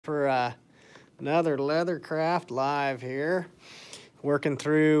For another Leathercraft live here, working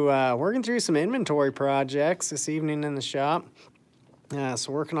through some inventory projects this evening in the shop.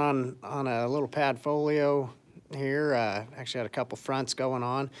 So working on a little pad folio here. Actually had a couple fronts going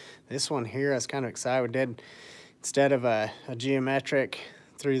on. This one here I was kind of excited. We did, instead of a geometric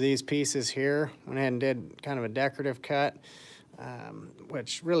through these pieces here, went ahead and did kind of a decorative cut.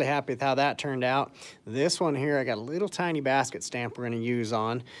 Which really happy with how that turned out. This one here, I got a little tiny basket stamp we're going to use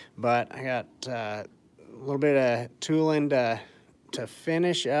on, but I got a little bit of tooling to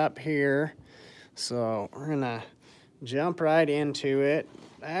finish up here. So we're going to jump right into it.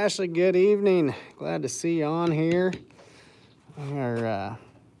 Ashley, good evening. Glad to see you on here. Man,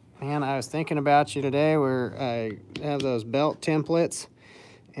 I was thinking about you today where I have those belt templates,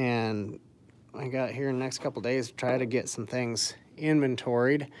 and I got here in the next couple days to try to get some things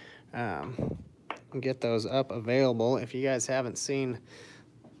inventoried, and get those up available. If you guys haven't seen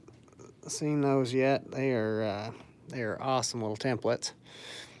those yet, they are awesome little templates.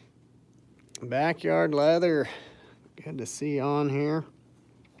 Backyard leather, good to see you on here.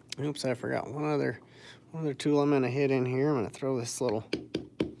 Oops, I forgot one other tool I'm gonna hit in here. I'm gonna throw this little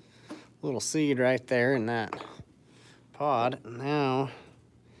seed right there in that pod. Now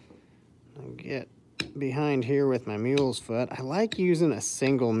I get behind here with my mule's foot. I like using a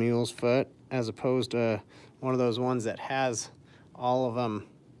single mule's foot as opposed to one of those ones that has all of them,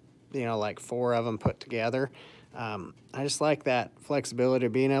 you know, like 4 of them put together. I just like that flexibility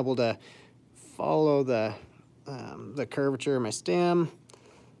of being able to follow the curvature of my stem,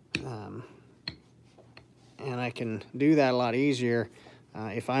 and I can do that a lot easier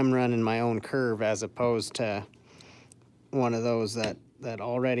if I'm running my own curve as opposed to one of those that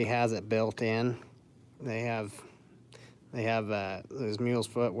already has it built in. They have those mule's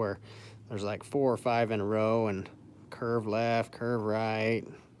foot where there's like 4 or 5 in a row and curve left, curve right,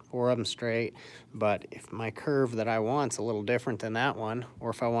 4 of them straight. But if my curve that I want's a little different than that one, or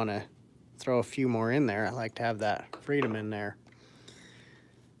if I want to throw a few more in there, I like to have that freedom in there.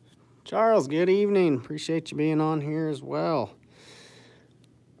 Charles, good evening. Appreciate you being on here as well.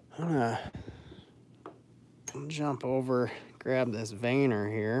 I'm gonna jump over, grab this veiner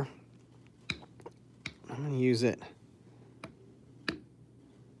here. I'm going to use it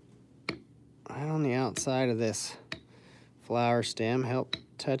right on the outside of this flower stem, help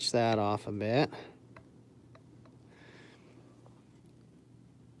touch that off a bit.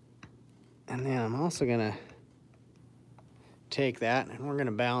 And then I'm also going to take that and we're going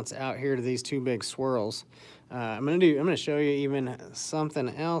to bounce out here to these 2 big swirls. I'm going to show you even something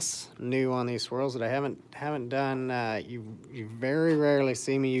else new on these swirls that I haven't done. You very rarely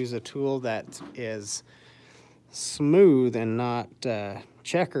see me use a tool that is smooth and not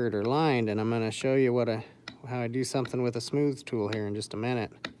checkered or lined, and I'm going to show you how I do something with a smooth tool here in just a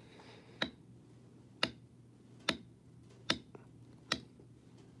minute.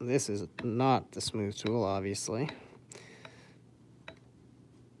 This is not the smooth tool, obviously.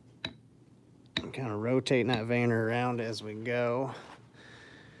 I'm kind of rotating that veiner around as we go.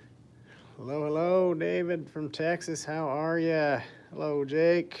 Hello, David from Texas. How are you? Hello,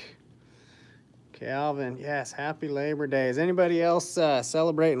 Jake. Calvin, yes, happy Labor Day. Is anybody else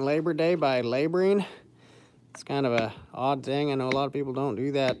celebrating Labor Day by laboring? It's kind of an odd thing. I know a lot of people don't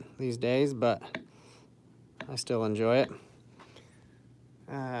do that these days, but I still enjoy it.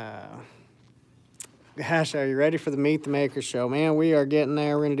 Gosh, are you ready for the Meet the Maker show? Man, we are getting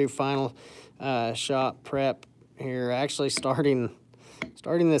there. We're going to do final shop prep here. Actually, starting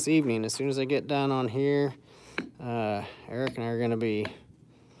this evening. As soon as I get done on here, Eric and I are going to be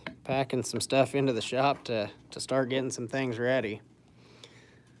packing some stuff into the shop to start getting some things ready.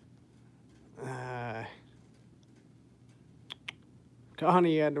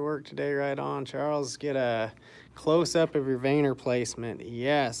 Connie, you had to work today, right on. Charles, get a close-up of your veiner placement.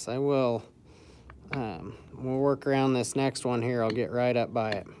 Yes, I will. We'll work around this next one here. I'll get right up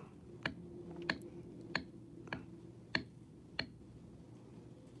by it.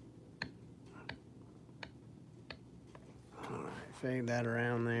 Fade that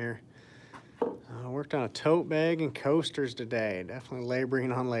around there. I worked on a tote bag and coasters today. Definitely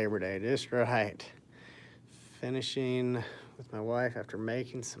laboring on Labor Day, just right. Finishing with my wife after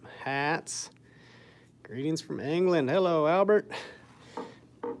making some hats. Greetings from England. Hello, Albert.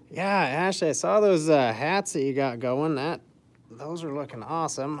 Yeah, Ashley, I saw those hats that you got going. Those are looking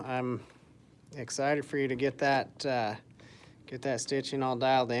awesome. I'm excited for you to get that stitching all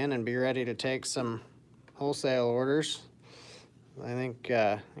dialed in and be ready to take some wholesale orders. I think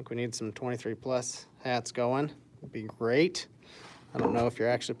we need some 23 plus hats going. It'd be great. I don't know if you're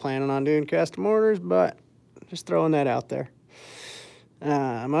actually planning on doing custom orders, but just throwing that out there.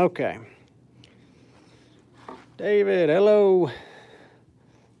 Okay. David, hello.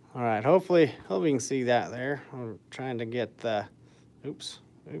 All right, hopefully you can see that there. I'm trying to get the, oops.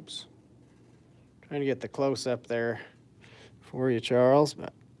 Trying to get the close-up there for you, Charles,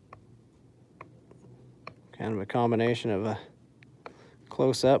 but kind of a combination of a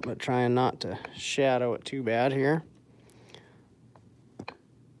close-up, but trying not to shadow it too bad here.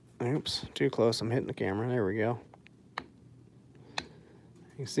 Oops, too close, I'm hitting the camera, there we go.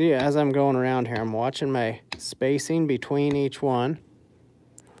 You see, as I'm going around here, I'm watching my spacing between each one,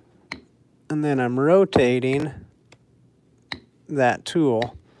 and then I'm rotating that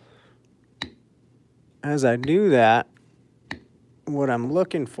tool. As I do that, what I'm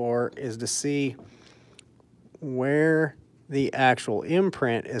looking for is to see where the actual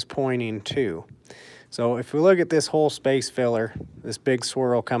imprint is pointing to. So if we look at this whole space filler, this big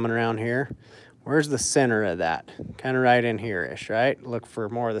swirl coming around here, where's the center of that? Kind of right in here-ish, right? Look for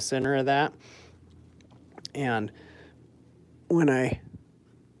more of the center of that. And when I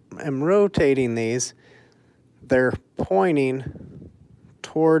am rotating these, they're pointing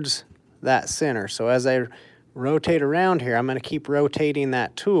towards that center. So as I rotate around here, I'm going to keep rotating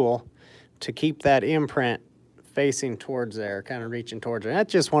that tool to keep that imprint facing towards there, kind of reaching towards it.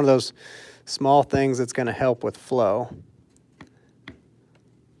 That's just one of those small things that's going to help with flow.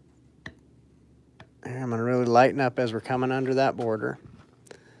 And I'm going to really lighten up as we're coming under that border.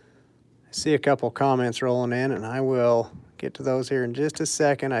 I see a couple comments rolling in, and I will get to those here in just a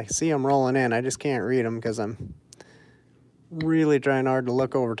second. I see them rolling in. I just can't read them because I'm really trying hard to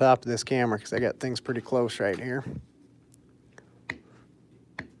look over top of this camera because I got things pretty close right here.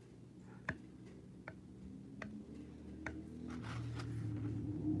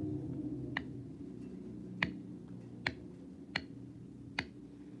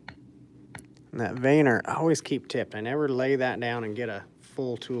 And that veiner, I always keep tipped. I never lay that down and get a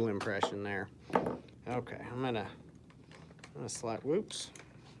full tool impression there. Okay, I'm gonna slide, whoops,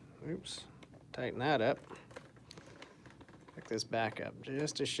 tighten that up. Pick this back up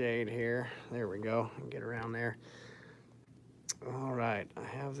just a shade here. There we go, get around there. All right, I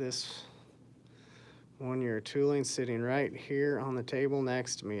have this 1-year tooling sitting right here on the table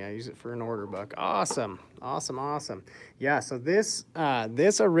next to me. I use it for an order book. Awesome. Yeah, so this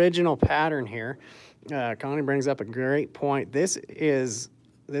original pattern here, Connie brings up a great point. This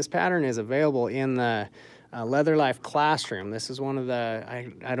pattern is available in the Leather Life classroom. This is one of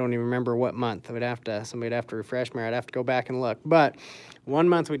the, I don't even remember what month. Somebody'd have to refresh me. I'd have to go back and look. But one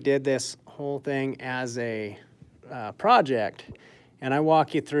month we did this whole thing as a project, and I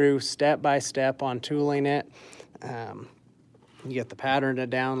walk you through step by step on tooling it. You get the pattern to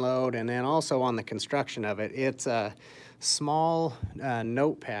download, and then also on the construction of it. It's a small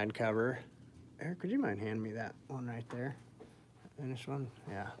notepad cover. Eric, could you mind handing me that one right there? Finished one?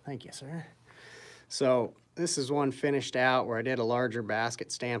 Yeah, thank you, sir. So this is one finished out where I did a larger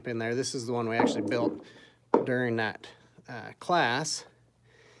basket stamp in there. This is the one we actually built during that class.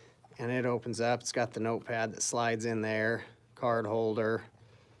 And it opens up. It's got the notepad that slides in there, card holder,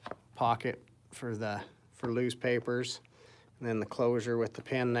 pocket for loose papers, and then the closure with the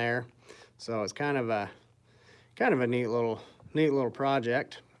pin there. So it's kind of a neat little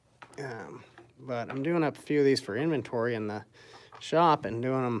project. But I'm doing up a few of these for inventory in the shop and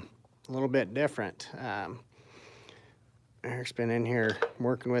doing them a little bit different. Eric's been in here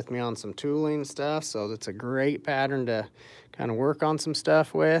working with me on some tooling stuff, so that's a great pattern to kind of work on some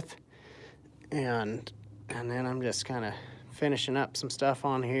stuff with. And then I'm just kind of finishing up some stuff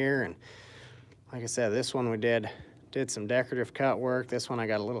on here. And like I said, this one we did some decorative cut work. This one I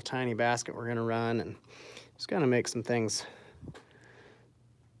got a little tiny basket we're gonna run, and just gonna make some things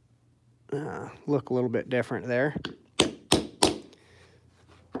look a little bit different there.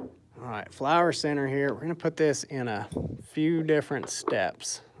 All right, flower center here. We're gonna put this in a few different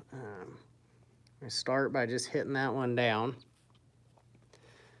steps. We start by just hitting that one down.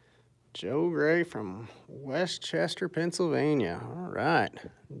 Joe Gray from Westchester, Pennsylvania. All right,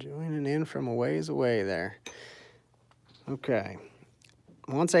 joining in from a ways away there. Okay,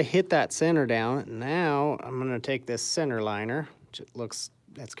 once I hit that center down, now I'm gonna take this center liner, which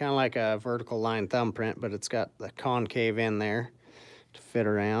it's kind of like a vertical line thumbprint, but it's got the concave in there to fit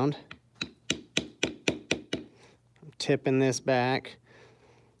around. I'm tipping this back.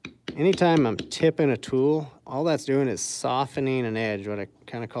 Anytime I'm tipping a tool, all that's doing is softening an edge, what I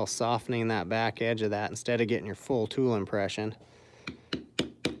kind of call softening that back edge of that instead of getting your full tool impression.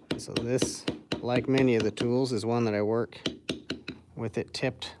 So this, like many of the tools, is one that I work with it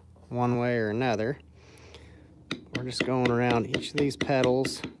tipped one way or another. We're just going around each of these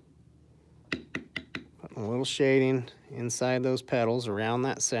petals, putting a little shading inside those petals around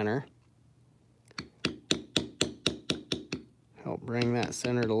that center. Help bring that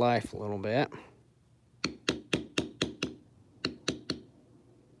center to life a little bit.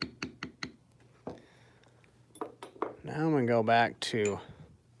 Now I'm going to go back to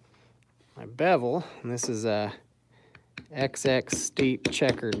my bevel, and this is a XX steep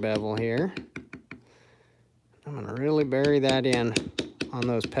checkered bevel here. I'm going to really bury that in on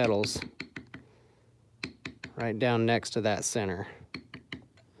those petals right down next to that center.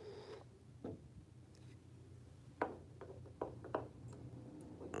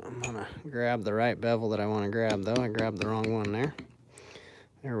 I'm going to grab the right bevel that I want to grab though. I grabbed the wrong one there.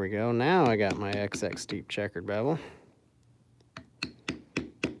 There we go. Now I got my XX steep checkered bevel.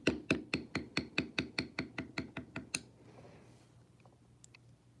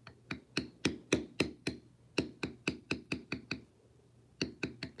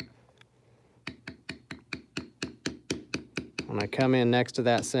 When I come in next to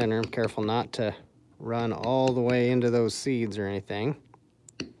that center, I'm careful not to run all the way into those seeds or anything.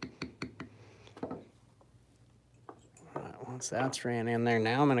 All right, once that's ran in there,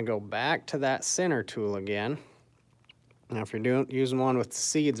 now I'm going to go back to that center tool again. Now, if you're using one with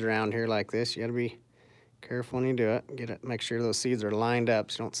seeds around here like this, you got to be careful when you do it. Make sure those seeds are lined up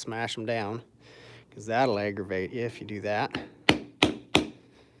so you don't smash them down, because that'll aggravate you if you do that. And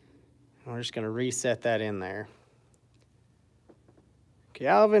we're just going to reset that in there.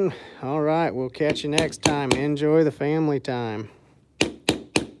 Calvin, all right, we'll catch you next time. Enjoy the family time.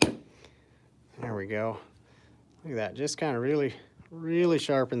 There we go. Look at that, just kind of really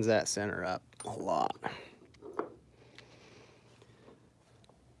sharpens that center up a lot.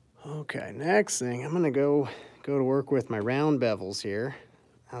 Okay, next thing, I'm gonna go to work with my round bevels here.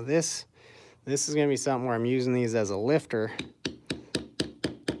 Now this is gonna be something where I'm using these as a lifter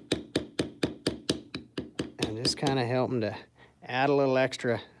and just kind of helping to add a little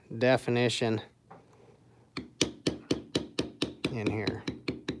extra definition in here.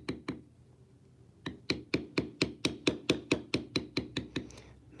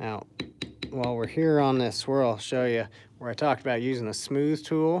 Now, while we're here on this swirl, I'll show you where I talked about using a smooth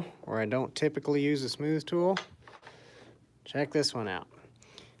tool, or I don't typically use a smooth tool. Check this one out.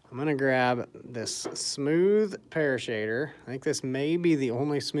 I'm gonna grab this smooth pear shader. I think this may be the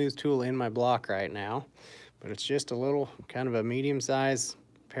only smooth tool in my block right now, but it's just a little, kind of a medium-sized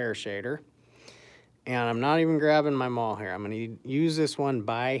pear shader. And I'm not even grabbing my maul here. I'm gonna use this one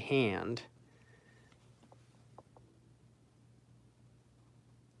by hand.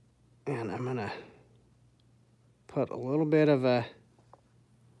 And I'm gonna put a little bit of a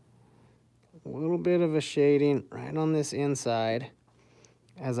shading right on this inside.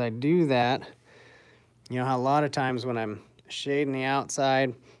 As I do that, you know how a lot of times when I'm shading the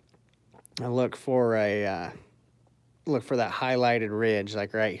outside, I look for that highlighted ridge,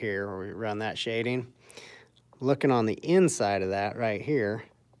 like right here where we run that shading. Looking on the inside of that right here,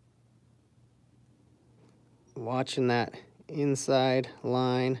 watching that inside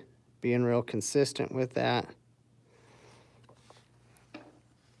line, being real consistent with that.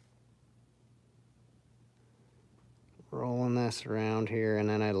 Rolling this around here, and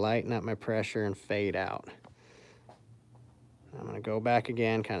then I lighten up my pressure and fade out. I'm going to go back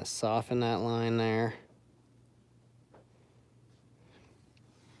again, kind of soften that line there.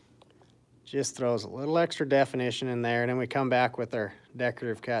 Just throws a little extra definition in there, and then we come back with our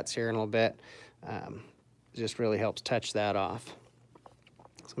decorative cuts here in a little bit. Just really helps touch that off.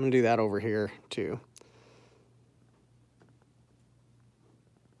 So I'm going to do that over here too.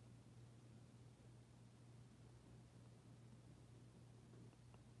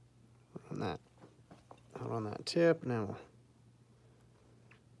 That out on that tip. Now we'll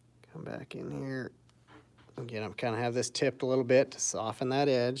come back in here. Again, I'm kind of have this tipped a little bit to soften that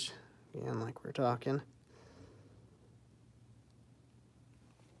edge. Again, like we're talking.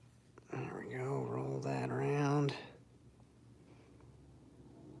 There we go. Roll that around.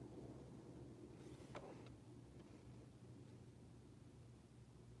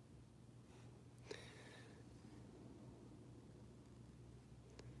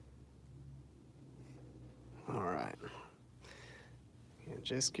 All right. It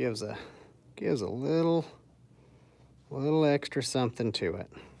just gives a little extra something to it.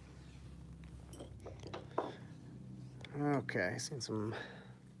 Okay, seen some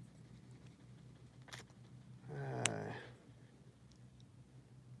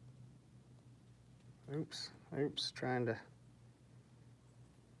oops, trying to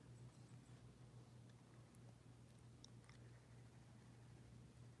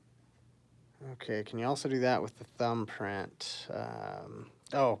okay, can you also do that with the thumbprint?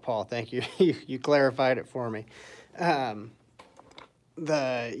 Oh, Paul, thank you. You clarified it for me.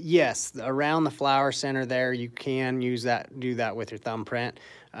 Yes, around the flower center there, you can do that with your thumbprint.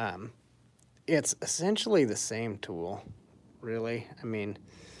 It's essentially the same tool, really. I mean,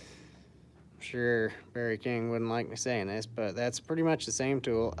 I'm sure Barry King wouldn't like me saying this, but that's pretty much the same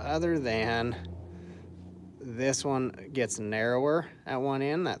tool, other than this one gets narrower at one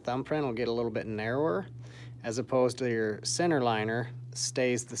end. That thumbprint will get a little bit narrower, as opposed to your center liner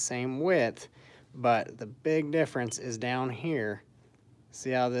stays the same width, but the big difference is down here.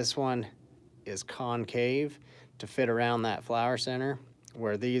 See how this one is concave to fit around that flower center,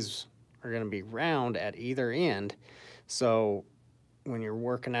 where these are going to be round at either end. So when you're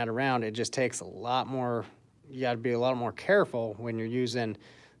working that around, it just takes a lot more, you got to be a lot more careful when you're using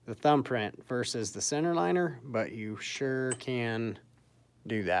the thumbprint versus the center liner, but you sure can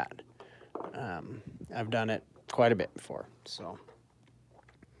do that. I've done it quite a bit before, so.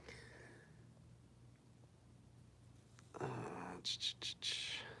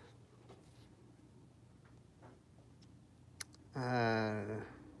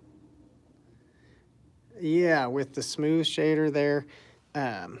 Yeah, with the smooth shader there,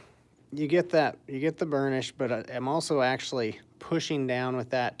 you get the burnish, but I'm also actually pushing down with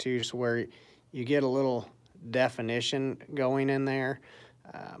that too, so where you get a little definition going in there.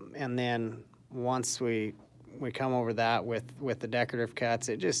 And then once we come over that with the decorative cuts,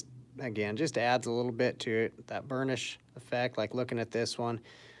 it just, again, just adds a little bit to it, that burnish effect. Like looking at this one,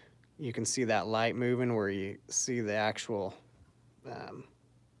 you can see that light moving where you see the actual,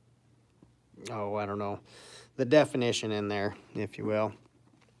 oh, I don't know, the definition in there, if you will.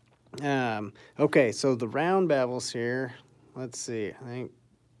 Okay, so the round bevels here, let's see, I think,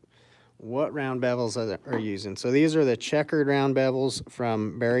 what round bevels are using. So these are the checkered round bevels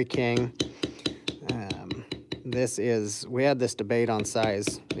from Barry King. This is, we had this debate on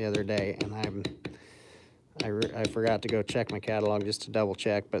size the other day, and I forgot to go check my catalog just to double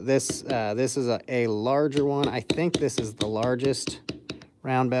check, but this is a larger one. I think this is the largest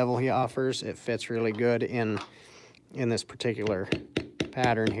round bevel he offers. It fits really good in this particular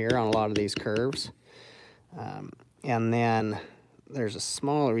pattern here on a lot of these curves. And then there's a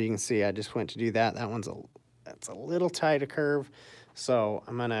smaller, you can see I just went to do that. That's a little tight a curve, so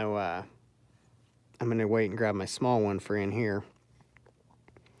I'm gonna wait and grab my small one for in here.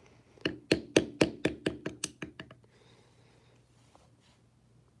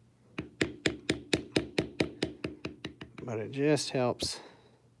 But it just helps,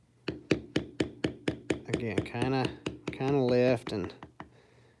 again, kind of lift and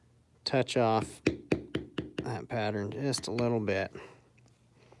touch off that pattern just a little bit.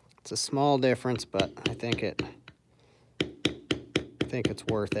 It's a small difference, but I think it's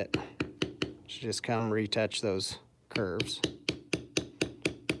worth it. Should just come retouch those curves.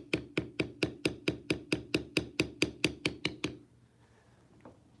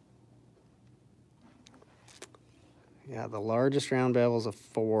 Yeah, the largest round bevel is a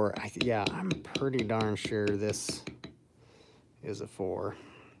 4. Yeah, I'm pretty darn sure this is a 4.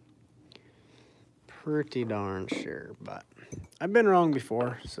 Pretty darn sure, but I've been wrong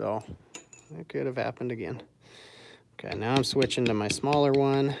before, so it could have happened again. Okay, now I'm switching to my smaller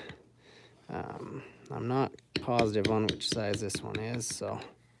one. I'm not positive on which size this one is, so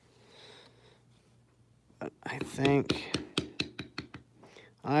but I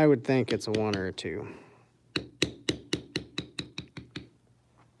would think it's a 1 or a 2.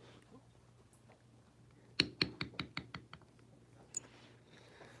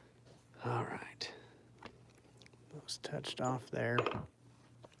 All right, those touched off there.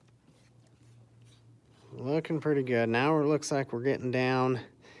 Looking pretty good. Now it looks like we're getting down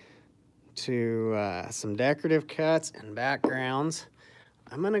to some decorative cuts and backgrounds.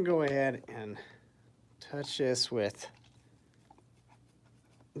 I'm gonna go ahead and touch this with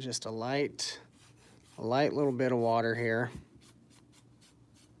just a light little bit of water here.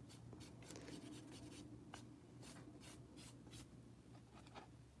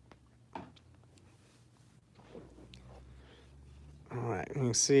 All right, you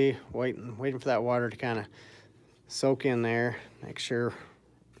can see, waiting for that water to kind of soak in there. Make sure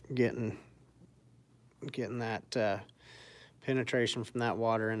getting that penetration from that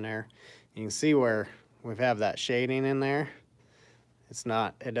water in there. You can see where we have that shading in there.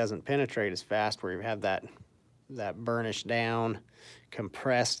 It doesn't penetrate as fast where you have that burnished down,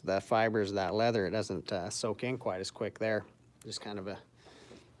 compressed the fibers of that leather. It doesn't soak in quite as quick there. Just kind of a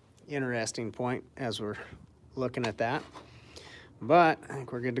interesting point as we're looking at that. But I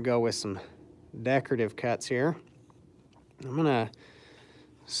think we're good to go with some decorative cuts here. I'm gonna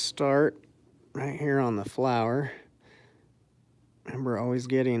start right here on the flower. Remember, always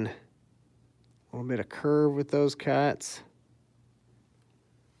getting A little bit of curve with those cuts.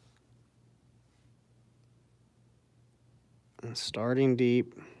 And starting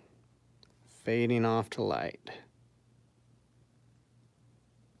deep, fading off to light.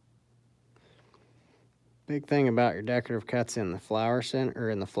 Big thing about your decorative cuts in the flower center, or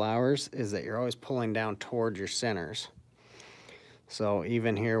in the flowers, is that you're always pulling down towards your centers. So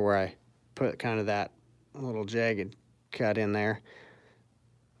even here where I put kind of that little jagged cut in there,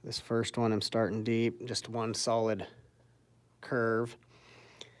 this first one I'm starting deep, just one solid curve.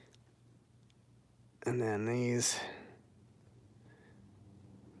 And then these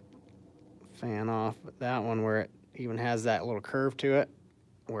fan off, but that one where it even has that little curve to it,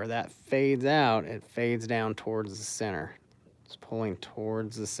 where that fades out, it fades down towards the center. It's pulling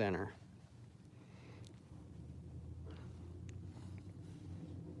towards the center.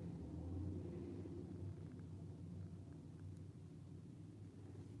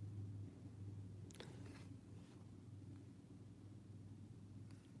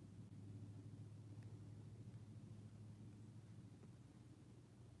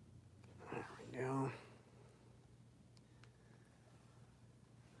 There we go.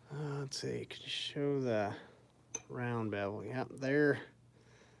 Let's see, could you show the round bevel? Yep, there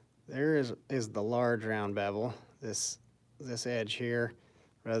is the large round bevel. This edge here,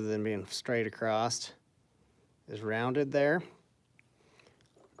 rather than being straight across, is rounded there.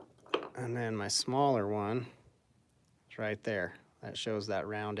 And then my smaller one is right there. That shows that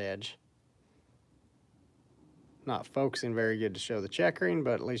round edge. Not focusing very good to show the checkering,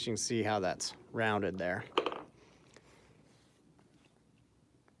 but at least you can see how that's rounded there.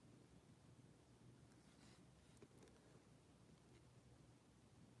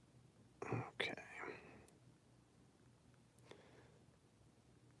 Okay.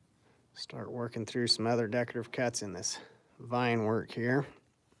 Start working through some other decorative cuts in this vine work here.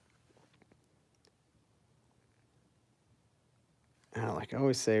 Now, like I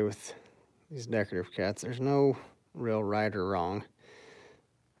always say with these decorative cuts, there's no real right or wrong.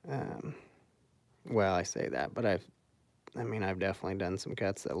 Well, I say that, but I've definitely done some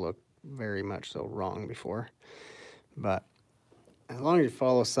cuts that look very much so wrong before. But as long as you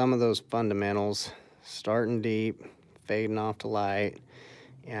follow some of those fundamentals, starting deep, fading off to light,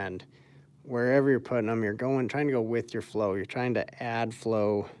 and wherever you're putting them, you're trying to go with your flow. You're trying to add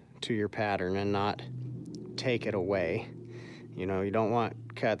flow to your pattern and not take it away. You know, you don't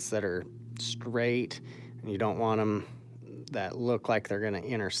want cuts that are straight, and you don't want them that look like they're going to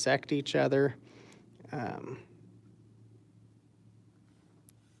intersect each other.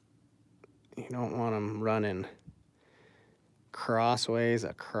 You don't want them running crossways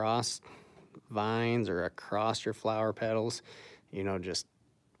across vines or across your flower petals. You know, just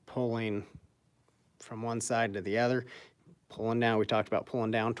pulling from one side to the other, pulling down. We talked about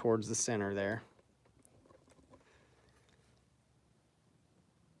pulling down towards the center there.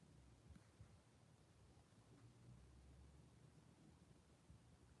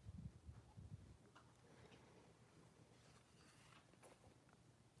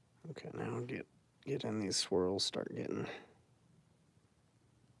 Okay, now get in these swirls, start getting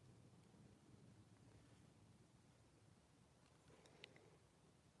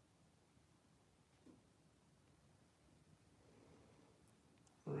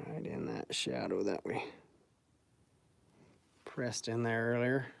right in that shadow that we pressed in there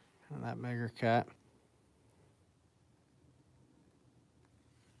earlier, on that bigger cut.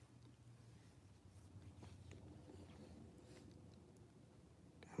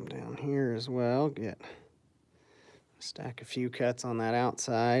 Come down here as well, stack a few cuts on that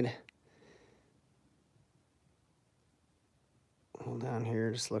outside. Hold down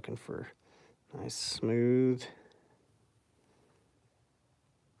here, just looking for nice smooth,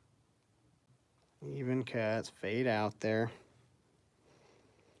 even cuts, fade out there.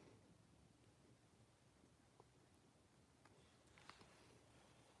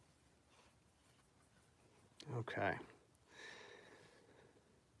 Okay.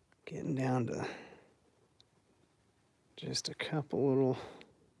 Getting down to just a couple little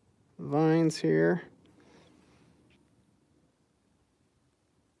vines here.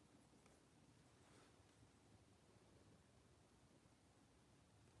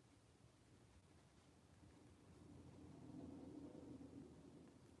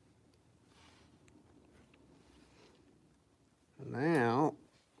 Now,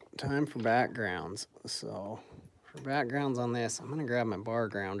 time for backgrounds. So, for backgrounds on this, I'm gonna grab my bar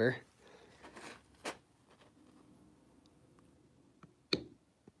grounder.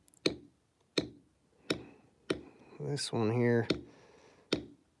 This one here,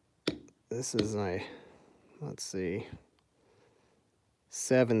 this is my, let's see,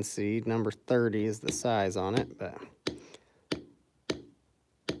 7 seed. Number 30 is the size on it, but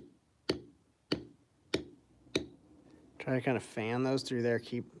try to kind of fan those through there,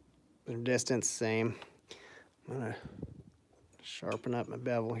 keep their distance same. I'm gonna sharpen up my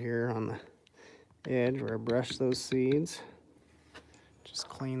bevel here on the edge where I brush those seeds. Just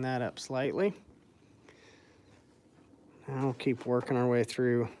clean that up slightly. Now we'll keep working our way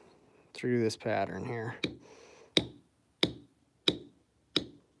through this pattern here.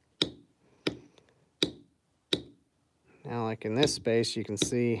 Now, like in this space, you can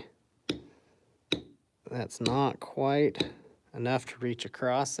see that's not quite enough to reach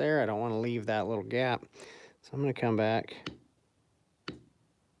across there. I don't want to leave that little gap. So I'm going to come back,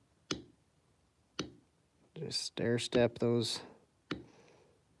 just stair step those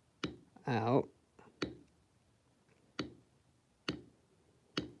out.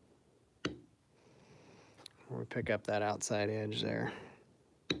 We pick up that outside edge there.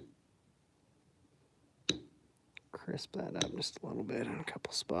 Crisp that up just a little bit in a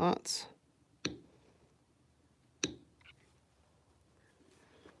couple spots.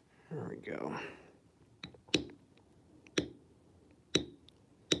 There we go.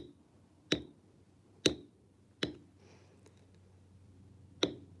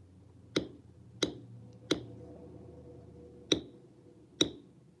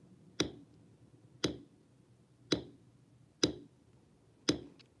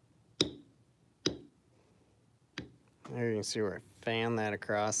 There you can see where I fan that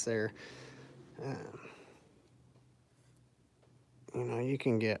across there. You know, you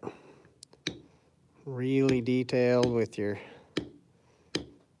can get really detailed with your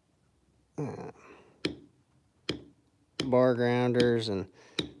bar grounders and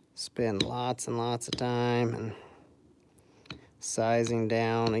spend lots and lots of time and sizing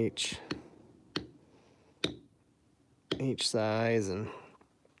down each size and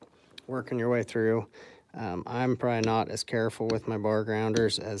working your way through. I'm probably not as careful with my bar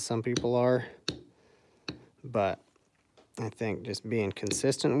grounders as some people are, but I think just being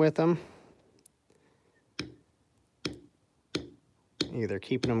consistent with them, either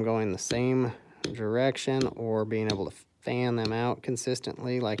keeping them going the same direction or being able to fan them out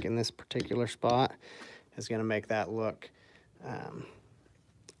consistently, like in this particular spot, is going to make that look a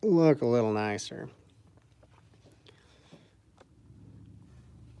little nicer.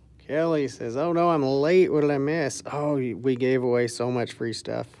 Kelly says, "Oh no, I'm late. What did I miss?" Oh, we gave away so much free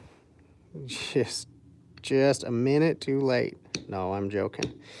stuff. Just a minute too late. No, I'm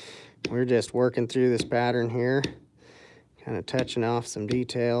joking. We're just working through this pattern here, kind of touching off some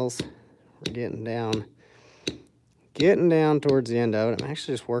details. We're getting down towards the end of it. I'm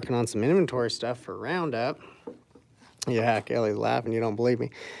actually just working on some inventory stuff for Roundup. Yeah, Kelly's laughing. You don't believe me.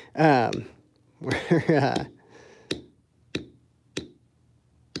 We're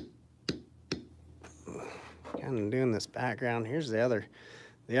kind of doing this background. Here's the other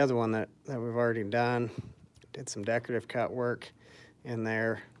one that we've already done. Did some decorative cut work in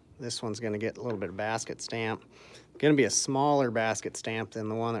there. This one's going to get a little bit of basket stamp. Going to be a smaller basket stamp than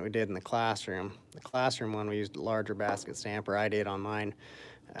the one that we did in the classroom. The classroom one we used a larger basket stamp, or I did on mine.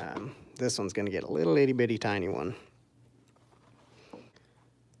 This one's going to get a little itty bitty tiny one.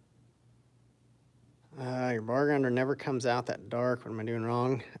 Your bar grounder never comes out that dark. What am I doing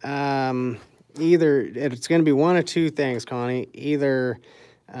wrong? Either it's going to be one of two things, Connie. Either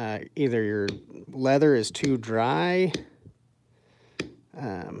your leather is too dry,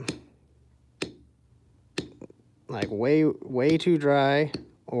 like way too dry,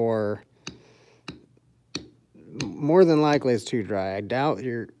 or more than likely it's too dry. I doubt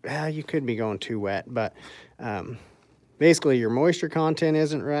you could be going too wet, but basically your moisture content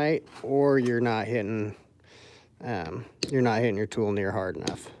isn't right, or you're not hitting your tool near hard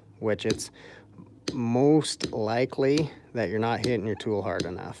enough, which it's most likely that you're not hitting your tool hard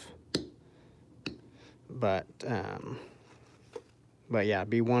enough. But yeah,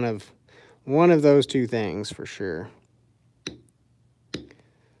 be one of those two things for sure.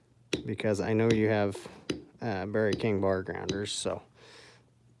 Because I know you have Barry King bar grounders, so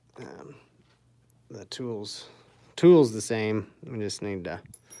the tool's the same. We just need to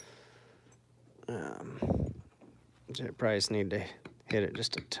probably just need to hit it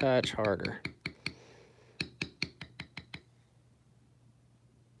just a touch harder.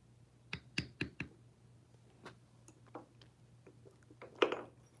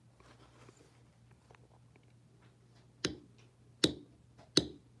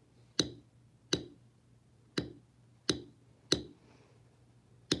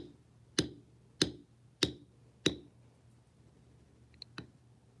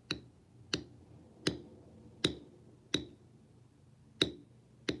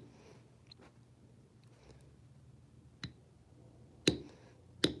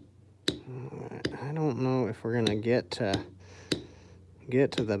 if we're gonna get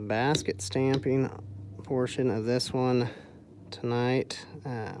to the basket stamping portion of this one tonight.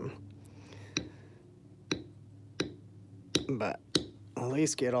 But at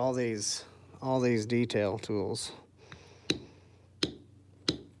least get all these detail tools.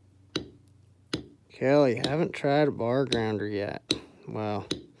 Kelly, haven't tried a bar grounder yet. Well,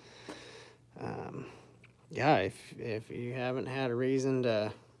 yeah, if you haven't had a reason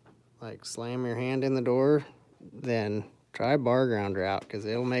to like slam your hand in the door, then try bar grounder out, because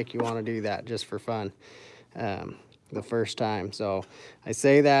it'll make you want to do that just for fun the first time. So I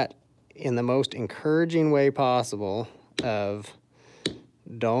say that in the most encouraging way possible of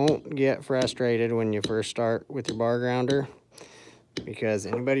don't get frustrated when you first start with your bar grounder, because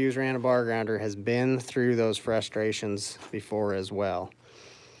anybody who's ran a bar grounder has been through those frustrations before as well.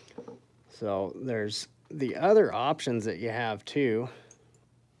 So there's the other options that you have too.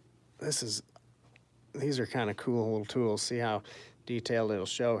 These are kind of cool little tools. See how detailed it'll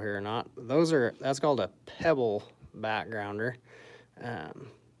show here or not. That's called a pebble backgrounder. A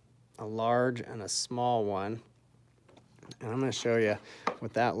large and a small one. And I'm going to show you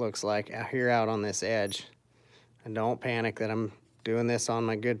what that looks like out here out on this edge. And don't panic that I'm doing this on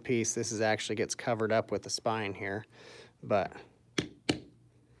my good piece. This actually gets covered up with the spine here. But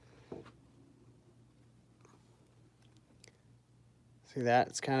see that?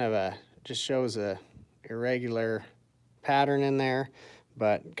 It's kind of just shows a irregular pattern in there,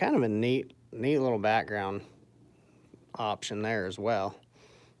 but kind of a neat little background option there as well.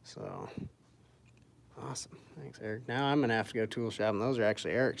 So awesome. Thanks, Eric. Now I'm gonna have to go tool shopping. Those are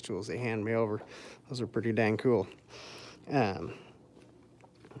actually Eric's tools. They hand me over. Those are pretty dang cool. I'm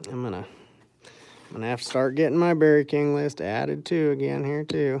gonna have to start getting my Berry King list added to again here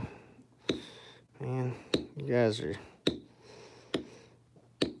too. Man, you guys are.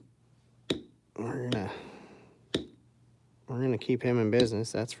 We're gonna keep him in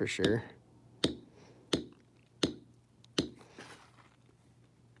business, that's for sure.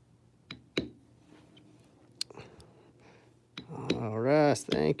 Oh, Russ,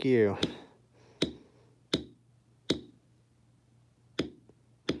 thank you.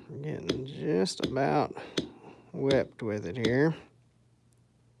 We're getting just about whipped with it here.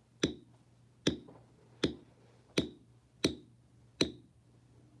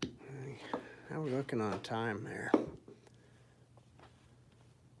 How are we looking on time there?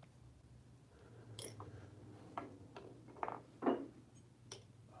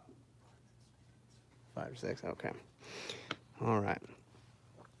 5 or 6, okay. All right.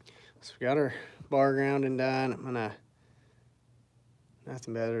 So we got our bar grounding done. I'm gonna,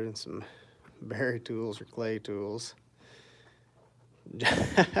 nothing better than some berry tools or clay tools.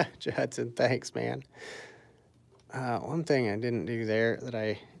 Judson, thanks, man. One thing I didn't do there that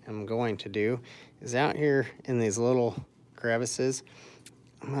I am going to do is out here in these little crevices,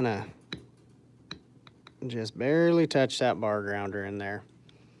 I'm gonna just barely touch that bar grounder in there.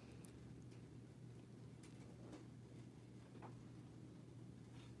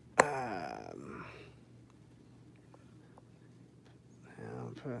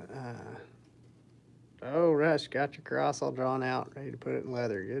 Oh, Rush, got your cross all drawn out, ready to put it in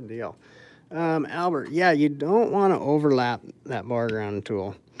leather. Good deal. Albert, yeah, you don't want to overlap that bar ground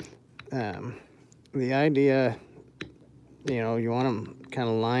tool. The idea, you know, you want them kind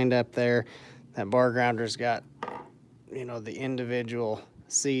of lined up there. That bar grounder's got, you know, the individual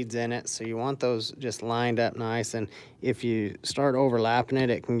seeds in it, so you want those just lined up nice. And if you start overlapping it,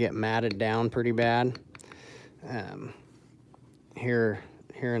 it can get matted down pretty bad. Here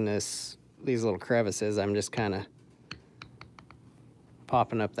in these little crevices, I'm just kind of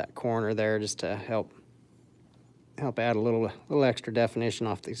popping up that corner there just to help add a little extra definition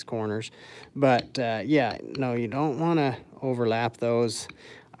off these corners. But yeah, no, you don't want to overlap those.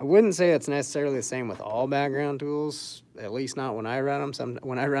 I wouldn't say it's necessarily the same with all background tools, at least not when I run them.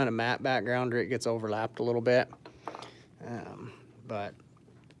 When I run a matte backgrounder, it gets overlapped a little bit. But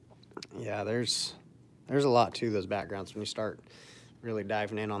yeah, there's a lot to those backgrounds when you start really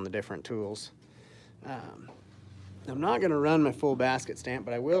diving in on the different tools. I'm not going to run my full basket stamp,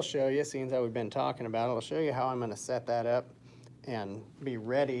 but I will show you, seeing how we've been talking about it, I'll show you how I'm going to set that up and be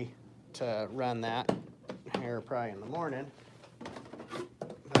ready to run that here probably in the morning.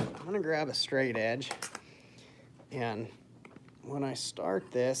 But I'm going to grab a straight edge, and when I start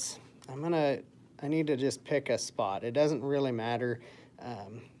this, I need to just pick a spot. It doesn't really matter.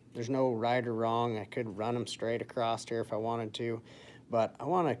 There's no right or wrong. I could run them straight across here if I wanted to, but I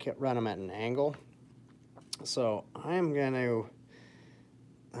want to run them at an angle. So I'm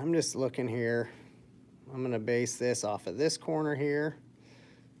just looking here. I'm going to base this off of this corner here,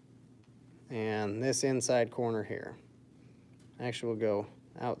 and this inside corner here. Actually, we'll go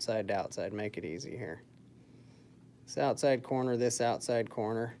outside to outside, make it easy here. This outside corner,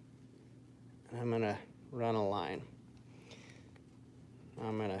 and I'm gonna run a line.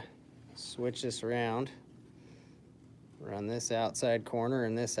 I'm gonna switch this around, run this outside corner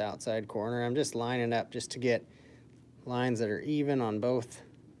and this outside corner. I'm just lining up just to get lines that are even on both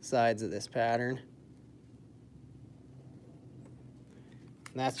sides of this pattern.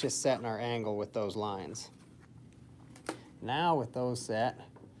 And that's just setting our angle with those lines. Now with those set,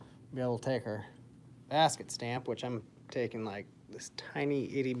 we'll be able to take our basket stamp, which I'm taking like this tiny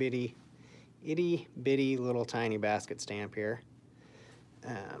itty bitty little tiny basket stamp here.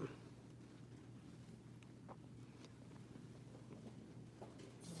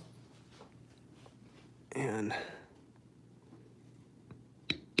 And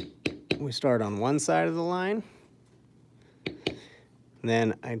we start on one side of the line,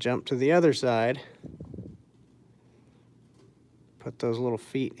 then I jump to the other side, put those little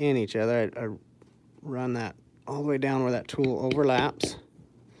feet in each other. I run that all the way down where that tool overlaps.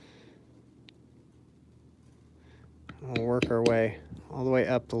 We'll work our way all the way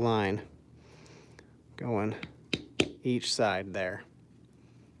up the line, going each side there.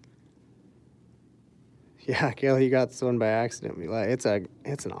 Yeah, Kelly, you got this one by accident. It's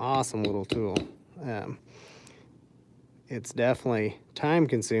an awesome little tool. It's definitely time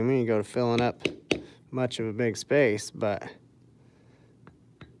consuming. You go to filling up much of a big space, but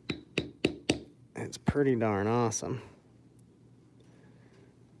it's pretty darn awesome.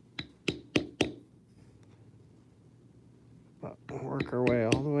 But we'll work our way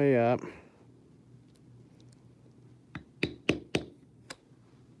all the way up.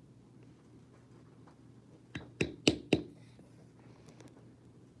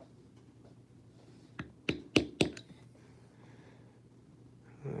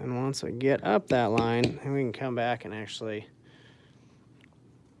 And once we get up that line, then we can come back and actually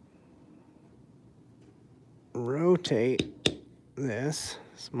rotate this.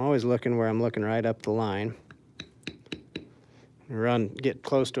 So I'm always looking where I'm looking right up the line. Get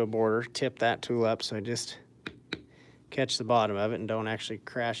close to a border, tip that tool up so I just catch the bottom of it and don't actually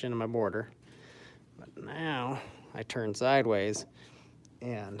crash into my border. But now I turn sideways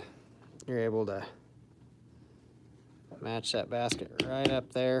and you're able to match that basket right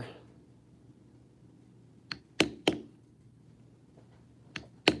up there.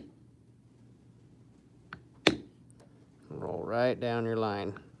 Roll right down your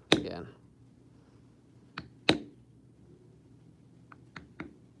line again.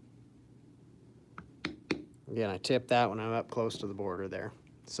 Again, I tip that when I'm up close to the border there.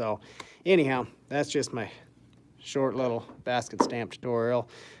 So anyhow, that's just my short little basket stamp tutorial.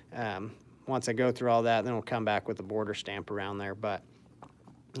 Once I go through all that, then we'll come back with the border stamp around there. But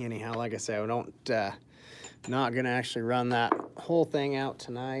anyhow, like I said, we don't not gonna actually run that whole thing out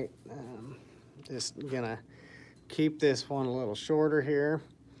tonight. Just gonna keep this one a little shorter here.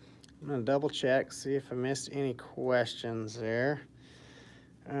 I'm gonna double check, see if I missed any questions there.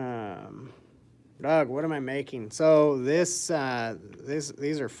 Doug, what am I making? So these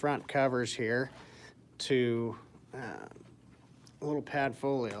are front covers here to a little pad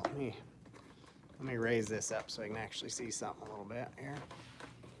folio. Let me raise this up so I can actually see something a little bit here.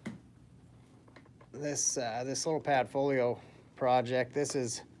 This little pad folio project. This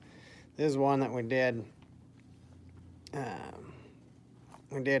is one that we did.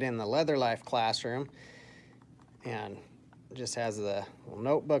 We did in the Leather Life classroom, and just has the little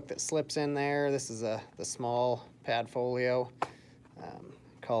notebook that slips in there. This is the small pad folio.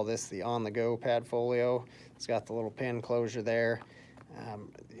 Call this the on-the-go pad folio. It's got the little pin closure there.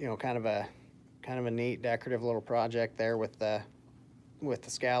 You know, kind of a neat decorative little project there with the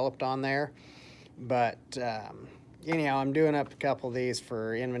scalloped on there. But anyhow, I'm doing up a couple of these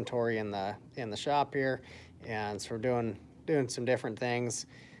for inventory in the shop here, and so we're doing some different things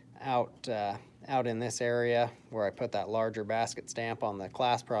out in this area where I put that larger basket stamp on the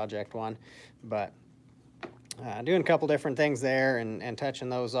class project one. But doing a couple different things there and touching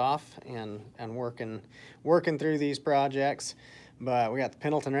those off and working through these projects. But we got the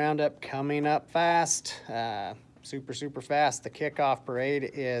Pendleton Roundup coming up fast, super fast. The kickoff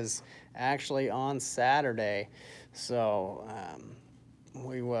parade is actually on Saturday, so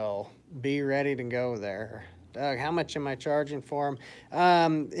we will be ready to go there. Doug, how much am I charging for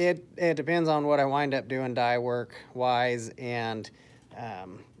them? It depends on what I wind up doing dye work wise, and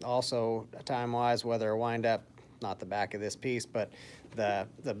also time wise, whether I wind up, not the back of this piece, but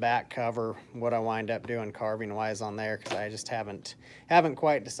the back cover, what I wind up doing carving wise on there, because I just haven't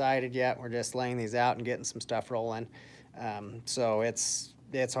quite decided yet. We're just laying these out and getting some stuff rolling. So it's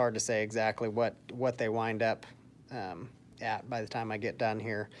it's hard to say exactly what they wind up at by the time I get done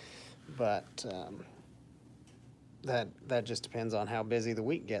here, but that just depends on how busy the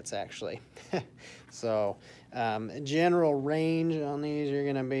week gets, actually. So general range on these, you're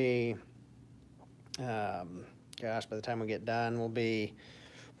gonna be, gosh, by the time we get done, we'll be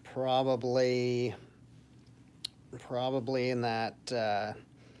probably in that,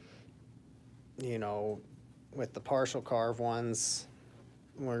 you know, with the partial carve ones,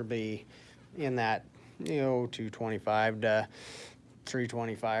 we'll be in that, you know, 225 to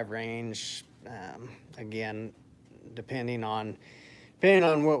 325 range. Again, depending on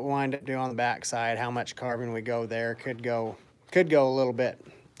what we wind up doing on the back side, how much carving we go there, could go a little bit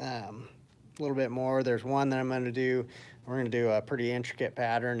more. There's one that I'm going to do. We're going to do a pretty intricate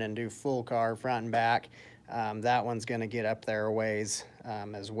pattern and do full carve front and back. That one's going to get up there a ways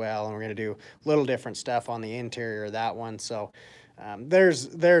as well, and we're going to do a little different stuff on the interior of that one. So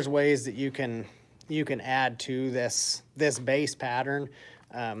there's ways that you can add to this base pattern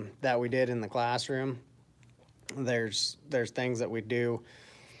that we did in the classroom. There's things that we do,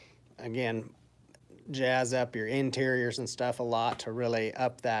 again, jazz up your interiors and stuff a lot to really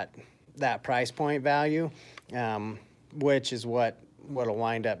up that price point value, which is what will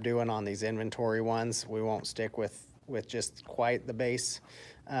wind up doing on these inventory ones. We won't stick with just quite the base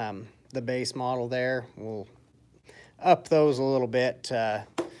model there. We'll up those a little bit to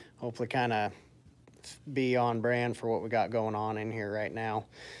hopefully kind of be on brand for what we got going on in here right now.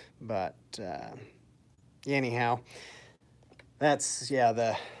 But anyhow, that's, yeah,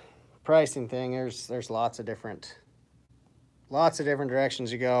 the pricing thing. There's lots of different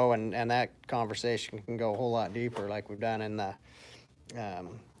directions you go, and that conversation can go a whole lot deeper, like we've done in the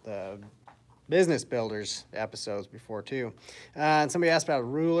business builders episodes before too. And somebody asked about a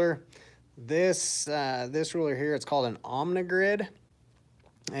ruler. This ruler here, it's called an Omnigrid,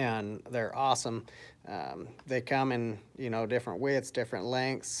 and they're awesome. They come in, you know, different widths, different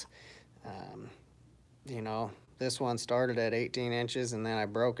lengths. You know, this one started at 18 inches and then I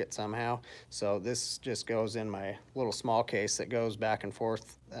broke it somehow. So this just goes in my little small case that goes back and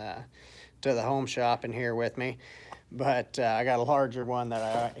forth to the home shop in here with me. But I got a larger one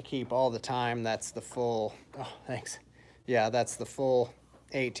that I keep all the time. That's the full, oh, thanks. Yeah, that's the full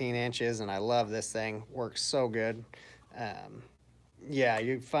 18 inches, and I love this thing. Works so good. Yeah,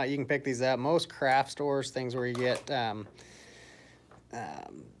 you can pick these up. Most craft stores, things where you get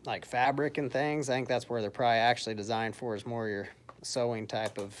like fabric and things, I think that's where they're probably actually designed for, is more your sewing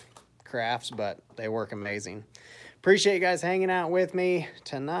type of crafts, but they work amazing. Appreciate you guys hanging out with me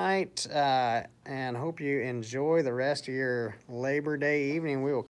tonight, and hope you enjoy the rest of your Labor Day evening. We will